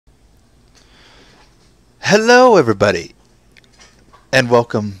Hello, everybody, and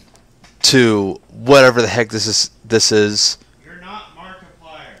welcome to whatever the heck this is. You're not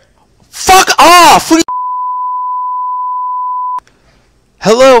Markiplier. Fuck off!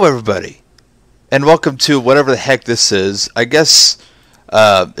 Hello, everybody, and welcome to whatever the heck this is. I guess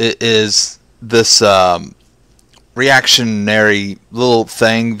it is this reactionary little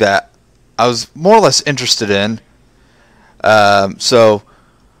thing that I was more or less interested in. So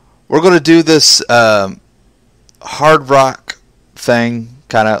we're going to do this hard rock thing,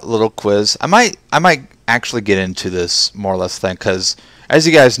 kind of little quiz. I might actually get into this more or less thing because, as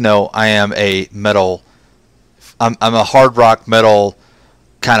you guys know, I am a metal. I'm a hard rock metal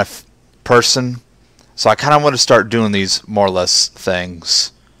kind of person, so I kind of want to start doing these more or less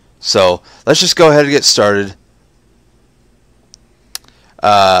things. So let's just go ahead and get started.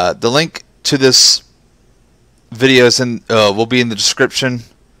 The link to this video is will be in the description.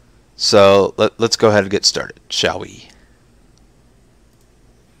 So let's go ahead and get started, shall we?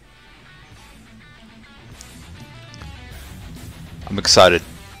 I'm excited.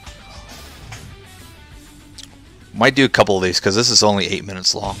 Might do a couple of these because this is only 8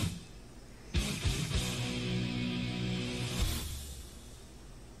 minutes long.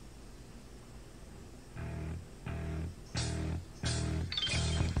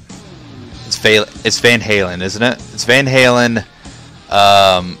 It's Van Halen, isn't it? It's Van Halen.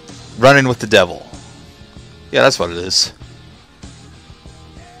 Running with the Devil. Yeah, that's what it is.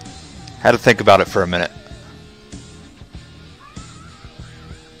 Had to think about it for a minute.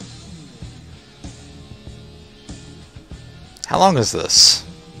 How long is this?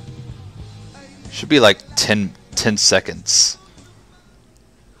 Should be like 10 seconds.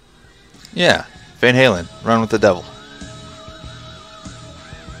 Yeah, Van Halen, Run with the Devil.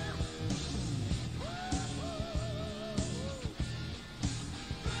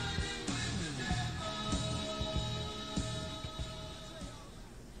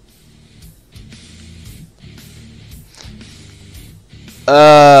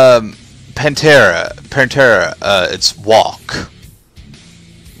 Pantera, it's Walk.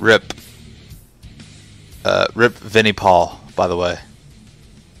 Rip Vinnie Paul, by the way.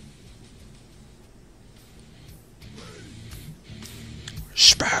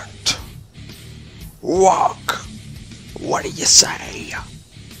 Respect. Walk. What do you say?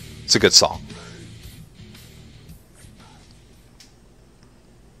 It's a good song.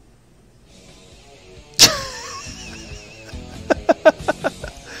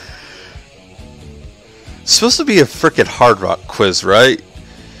 It's supposed to be a frickin' hard rock quiz, right?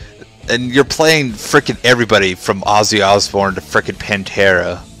 And you're playing frickin' everybody from Ozzy Osbourne to frickin'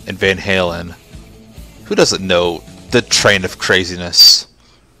 Pantera and Van Halen. Who doesn't know the train of craziness?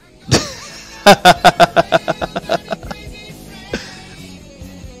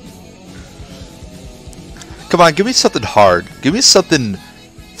 Come on, give me something hard. Give me something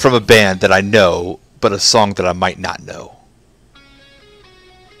from a band that I know, but a song that I might not know.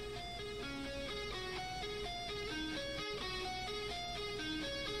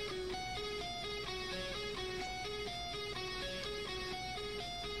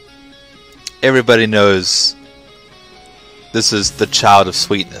 Everybody knows this is The Child of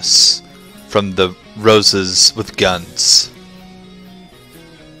Sweetness from the Roses with Guns.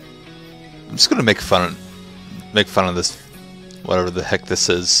 I'm just gonna make fun of this, whatever the heck this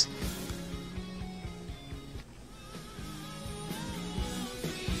is.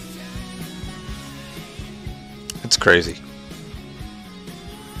 It's crazy.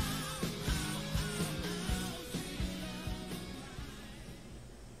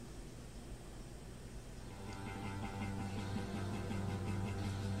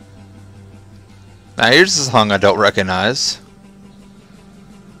 Now here's a song I don't recognize.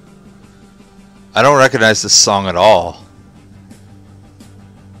 I don't recognize this song at all.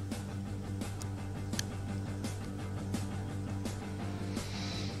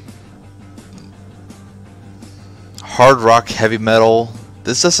 Hard rock, heavy metal.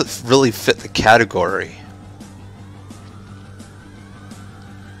 This doesn't really fit the category.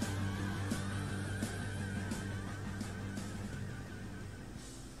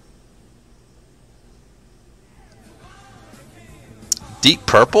 Deep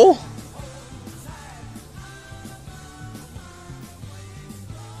Purple?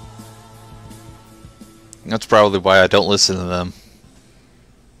 That's probably why I don't listen to them.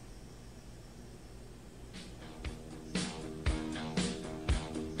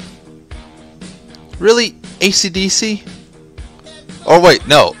 Really? AC/DC? Oh wait,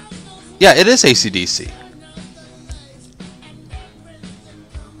 no. Yeah, it is AC/DC.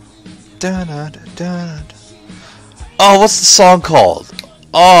 Oh, what's the song called?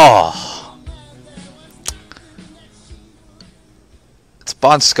 Oh.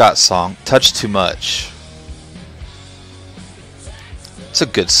 Bon Scott song, Touch Too Much. It's a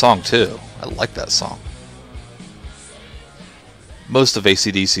good song too. I like that song. Most of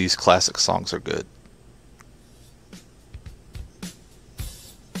AC/DC's classic songs are good.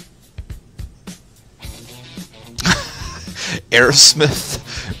 Aerosmith.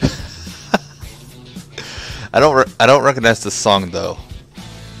 I don't recognize this song though.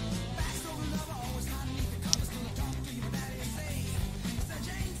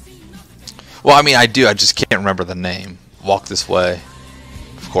 Well, I mean, I do. I just can't remember the name. Walk This Way.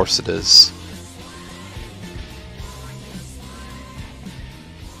 Of course it is.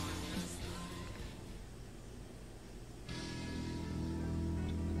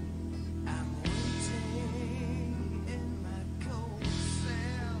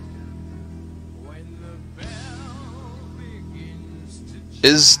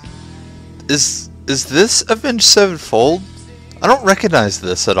 Is this Avenged Sevenfold? I don't recognize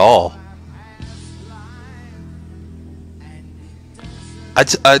this at all.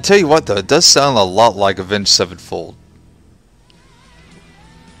 I tell you what though, it does sound a lot like Avenged Sevenfold.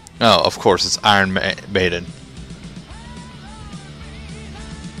 Oh, of course, it's Iron Maiden.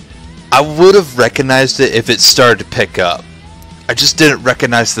 I would have recognized it if it started to pick up. I just didn't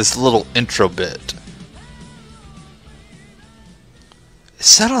recognize this little intro bit. It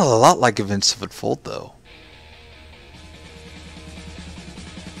sounded a lot like Avenged Sevenfold though.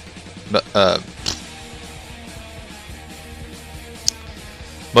 But,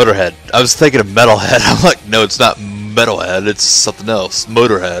 Motorhead. I was thinking of Metalhead. I'm like, no, it's not Metalhead. It's something else.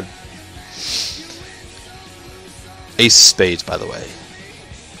 Motorhead. Ace of Spades, by the way.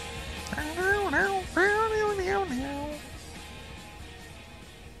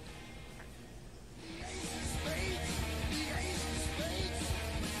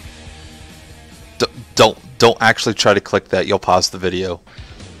 Don't actually try to click that. You'll pause the video.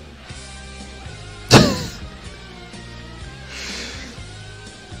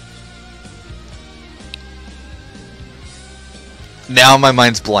 Now my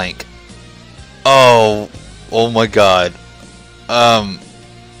mind's blank. Oh my god.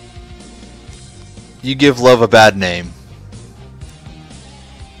 You Give Love a Bad Name.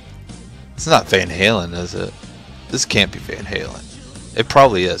 It's not Van Halen, is it? This can't be Van Halen. It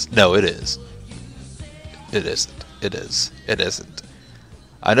probably is. No, it is. It isn't. It is. It isn't.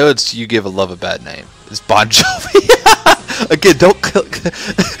 I know it's You Give a Love a Bad Name. It's Bon Jovi. Again, don't click.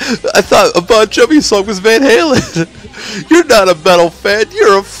 I thought a Bon Jovi song was Van Halen. You're not a metal fan.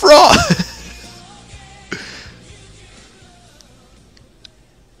 You're a fraud.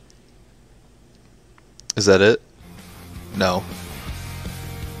 Is that it? No.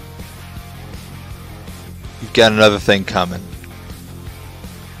 You've got another thing coming.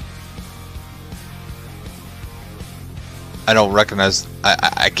 I don't recognize.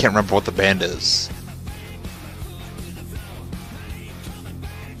 I can't remember what the band is.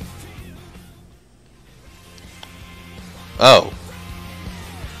 Oh.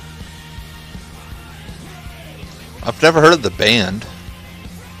 I've never heard of the band.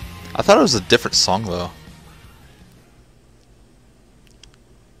 I thought it was a different song though.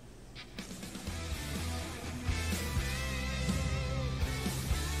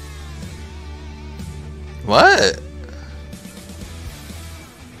 What?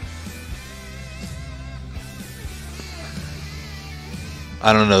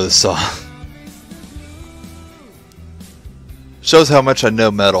 I don't know this song. Shows how much I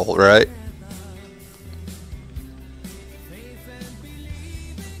know metal, right?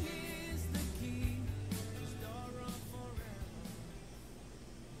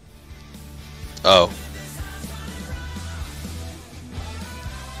 Oh.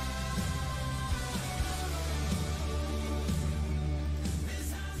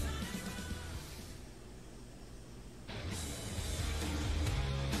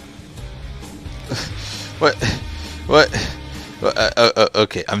 What? What?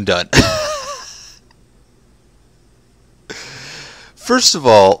 Okay, I'm done. First of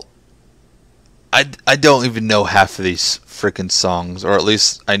all, I don't even know half of these freaking songs, or at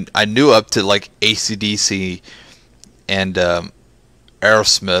least I knew up to like AC/DC and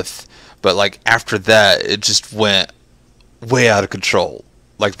Aerosmith, but like after that it just went way out of control.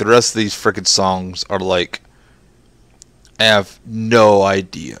 Like the rest of these freaking songs are like, I have no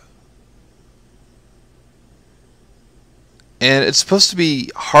idea. And it's supposed to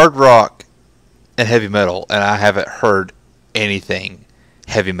be hard rock and heavy metal, and I haven't heard anything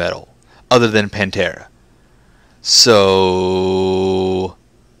heavy metal other than Pantera. So,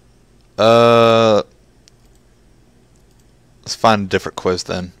 let's find a different quiz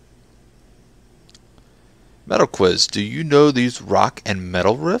then. Metal quiz. Do you know these rock and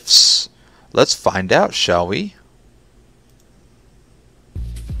metal riffs? Let's find out, shall we?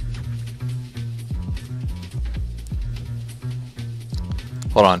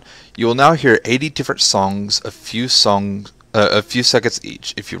 Hold on. You will now hear 80 different songs, a few seconds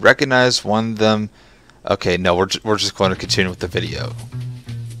each. If you recognize one of them, okay, no, we're just going to continue with the video.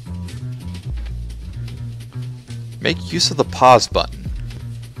 Make use of the pause button.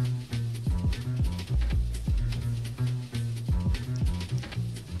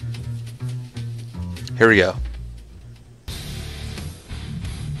 Here we go.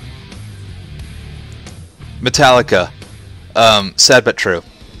 Metallica. Sad but true.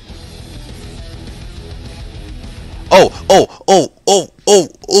 Oh,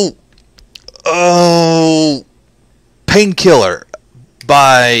 Painkiller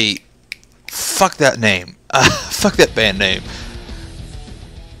by, fuck that name. Fuck that band name.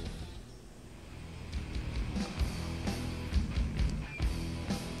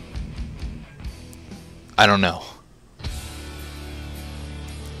 I don't know.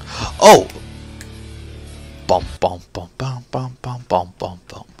 Oh! Bum bum bum bum bum bum bum bum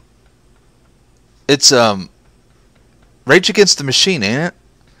bum. It's Rage Against the Machine, ain't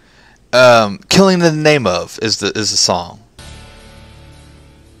it? Killing in the Name of is the song.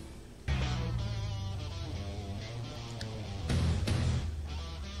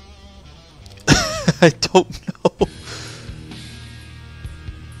 I don't know.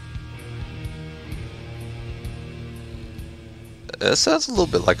 That sounds a little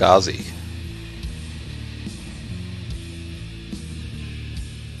bit like Ozzy.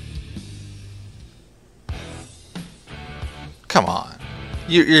 Come on,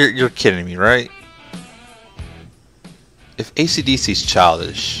 you're kidding me, right? If AC/DC's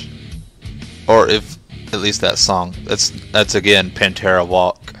childish, or if at least that song, that's again Pantera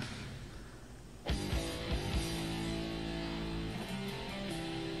Walk.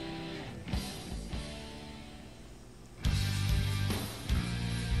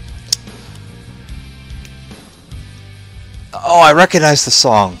 Oh, I recognize the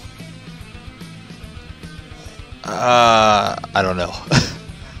song. I don't know.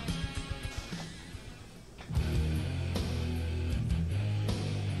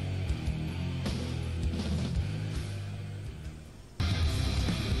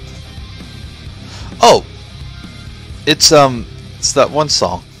 Oh, it's that one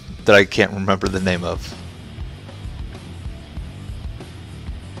song that I can't remember the name of.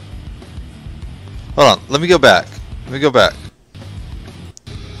 Hold on, let me go back. Let me go back.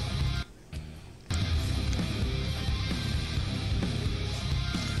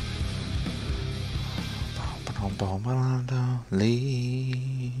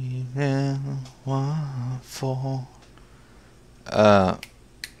 Leaving one for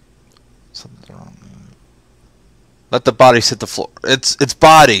something's wrong. Let the Bodies Hit the Floor. It's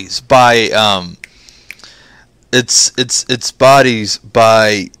Bodies by it's Bodies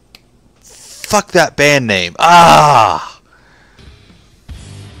by, fuck that band name. I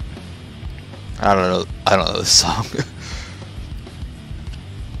don't know this song.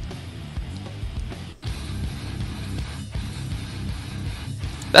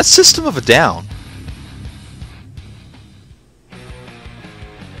 That's System of a Down.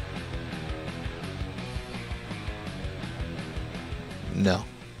 No.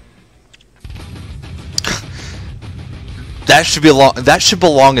 That should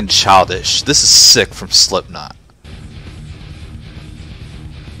belong in Childish. This is Sick from Slipknot.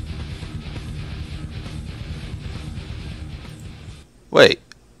 Wait,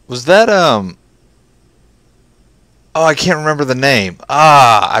 was that oh, I can't remember the name.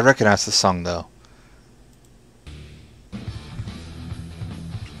 I recognize the song though.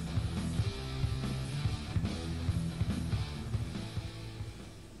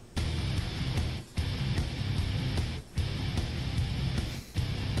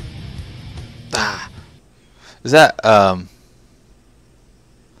 Is that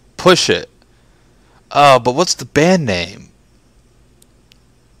Push It? Oh, but what's the band name?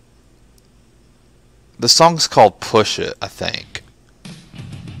 The song's called Push It, I think.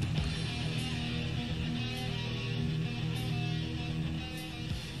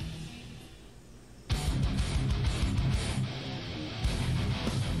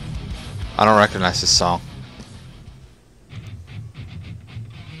 I don't recognize this song.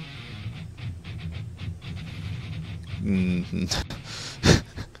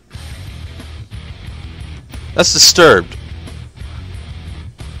 That's Disturbed.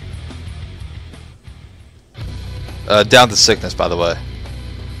 Down to Sickness, by the way.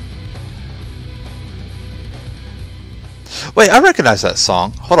 Wait, I recognize that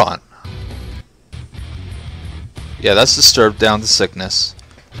song. Hold on. Yeah, that's Disturbed Down to Sickness.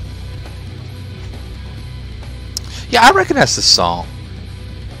 Yeah, I recognize this song.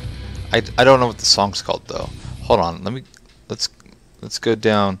 I don't know what the song's called though. Hold on, let's go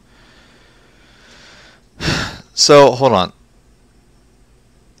down. So hold on.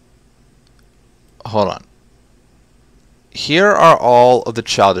 Here are all of the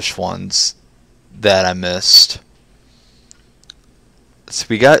Childish ones that I missed. So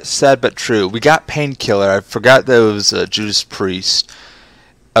we got Sad But True. We got Painkiller. I forgot that it was Judas Priest.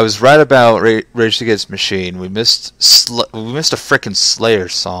 I was right about Rage Against the Machine. We missed a frickin' Slayer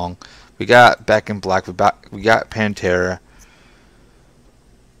song. We got Back in Black. We got Pantera.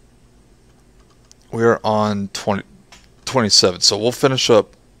 We're on 27. So we'll finish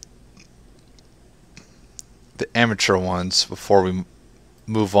up the amateur ones before we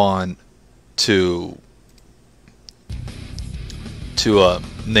move on to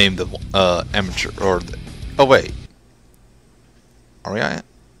name the amateur or the, oh wait, are we on?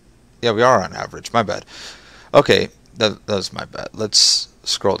 Yeah, we are on average. My bad. Okay, that was my bad. Let's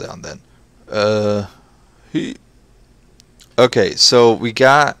scroll down then. Okay, so we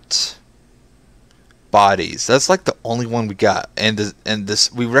got Bodies. That's like the only one we got, and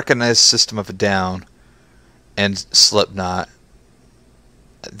this we recognize System of a Down and Slipknot.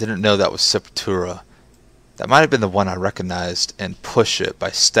 I didn't know that was Sepultura. That might have been the one I recognized, and Push It by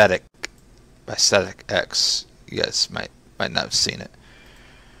Static X. You guys might not have seen it.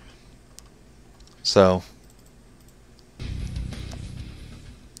 So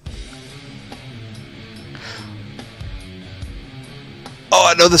oh,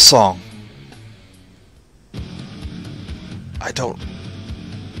 I know this song. I don't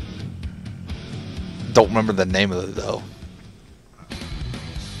remember the name of it though.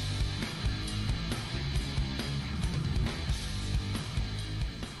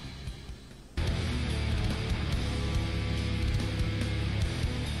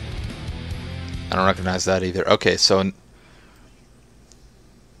 I don't recognize that either. Okay, so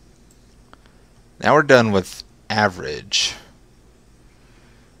now we're done with average.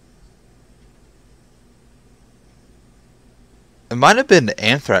 It might have been the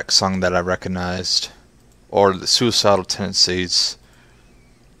Anthrax song that I recognized, or the Suicidal Tendencies.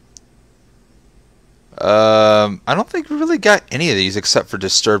 I don't think we really got any of these except for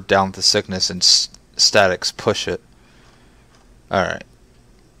Disturbed Down to Sickness and Static's Push It. Alright.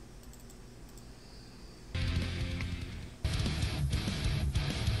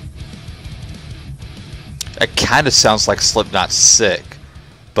 It kind of sounds like Slipknot's Sick,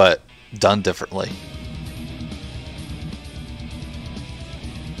 but done differently.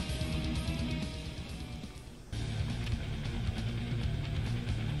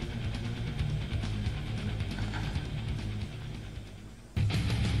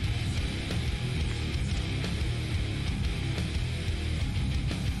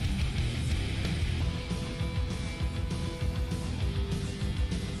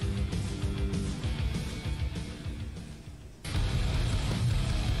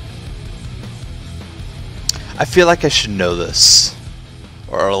 I feel like I should know this,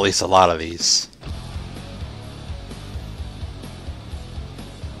 or at least a lot of these.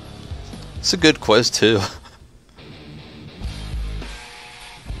 It's a good quiz too.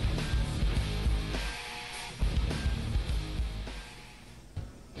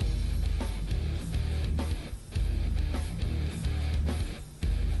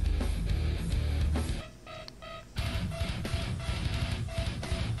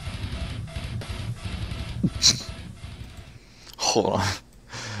 Hold on.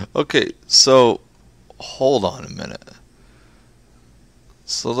 Okay, so hold on a minute.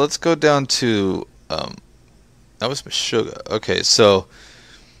 So let's go down to that was Meshuggah. Okay, so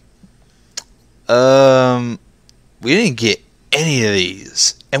we didn't get any of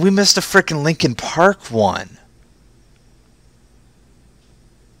these, and we missed a freaking Linkin Park one.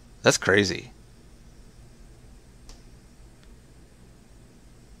 That's crazy.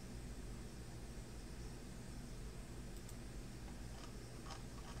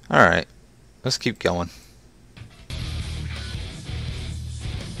 Alright, let's keep going.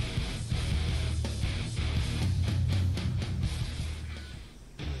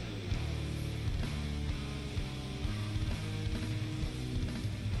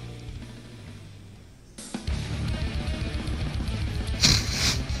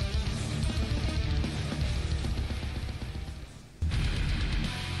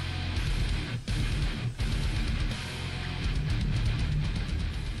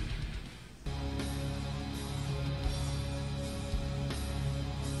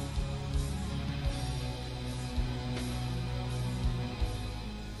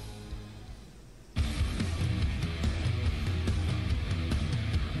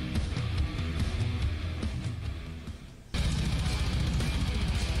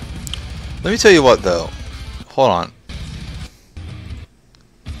 Let me tell you what though. Hold on.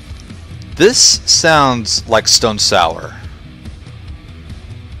 This sounds like Stone Sour.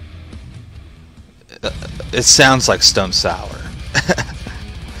 It sounds like Stone Sour.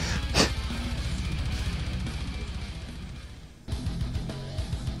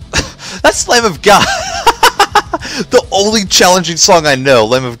 That's Lamb of God. The only challenging song I know.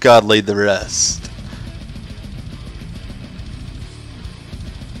 Lamb of God laid the rest.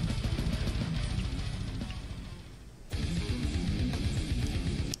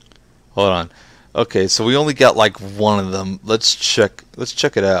 Hold on. Okay, so we only got like one of them. Let's check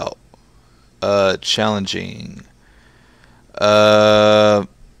it out. Challenging. Yeah,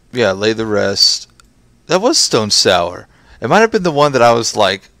 lay the rest. That was Stone Sour. It might have been the one that I was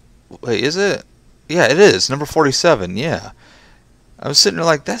like, wait, is it? Yeah, it is. Number 47, yeah. I was sitting there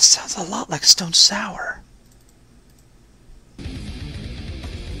like, that sounds a lot like Stone Sour.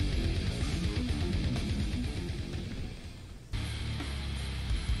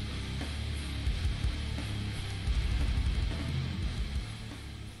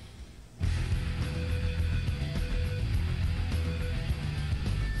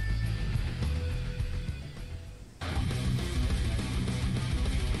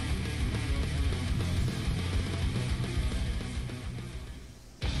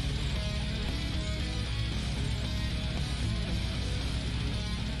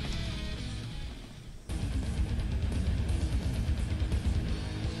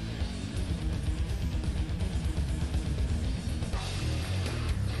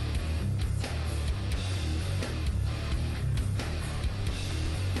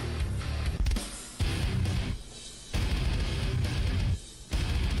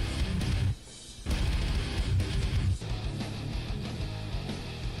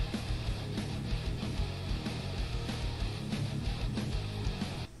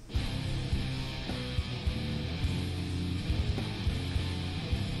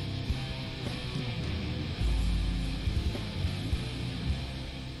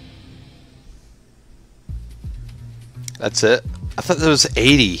 That's it? I thought that was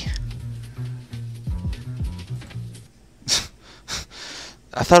 80.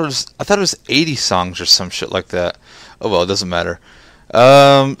 I thought it was 80 songs or some shit like that. Oh well, it doesn't matter.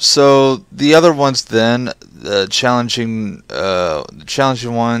 So the other ones then, the challenging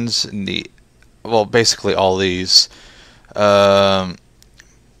ones, and basically all these. Let's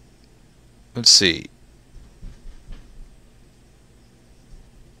see.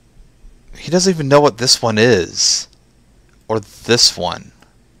 He doesn't even know what this one is. Or this one.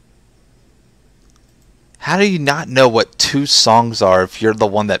 How do you not know what two songs are if you're the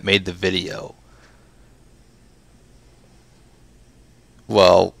one that made the video?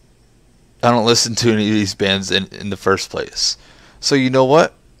 Well, I don't listen to any of these bands in the first place. So you know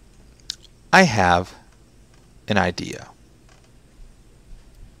what? I have an idea.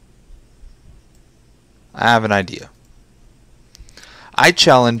 I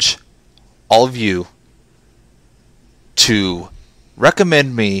challenge all of you to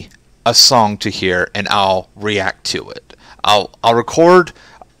recommend me a song to hear and I'll react to it. I'll record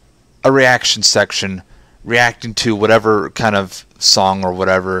a reaction section reacting to whatever kind of song or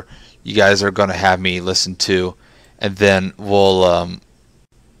whatever you guys are going to have me listen to, and then we'll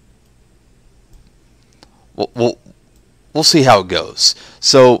see how it goes.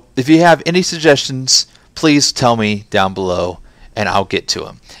 So if you have any suggestions, please tell me down below and I'll get to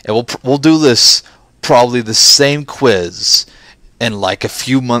them. And we'll do this probably the same quiz in like a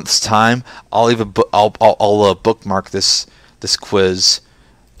few months time. I'll bookmark this quiz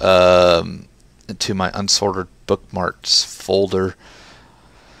into my unsorted bookmarks folder,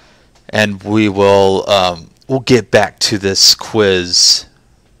 and we'll get back to this quiz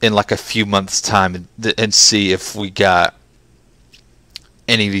in like a few months time and see if we got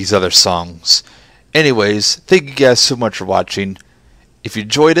any of these other songs. Anyways, thank you guys so much for watching. If you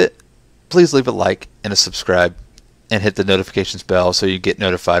enjoyed it, please leave a like and a subscribe and hit the notifications bell so you get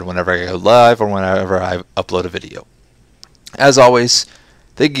notified whenever I go live or whenever I upload a video. As always,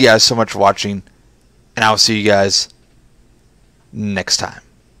 thank you guys so much for watching, and I will see you guys next time.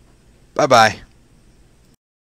 Bye bye.